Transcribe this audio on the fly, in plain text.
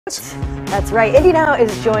That's right. Indy Now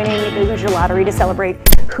is joining the Hoosier Lottery to celebrate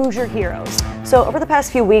Hoosier Heroes. So over the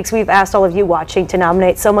past few weeks, we've asked all of you watching to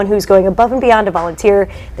nominate someone who's going above and beyond to volunteer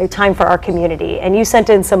their time for our community. And you sent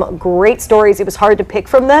in some great stories. It was hard to pick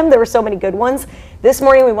from them. There were so many good ones. This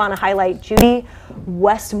morning, we want to highlight Judy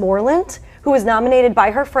Westmorland, who was nominated by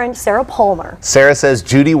her friend Sara Palmer. Sara says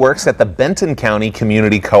Judy works at the Benton County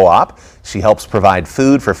Community Co-op. She helps provide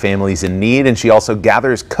food for families in need, and she also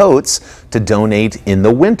gathers coats to donate in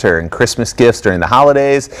the winter and Christmas gifts during the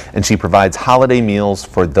holidays, and she provides holiday meals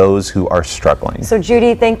for those who are struggling. So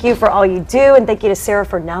Judy, thank you for all you do, and thank you to Sara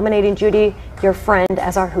for nominating Judy, your friend,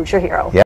 as our Hoosier hero. Yeah.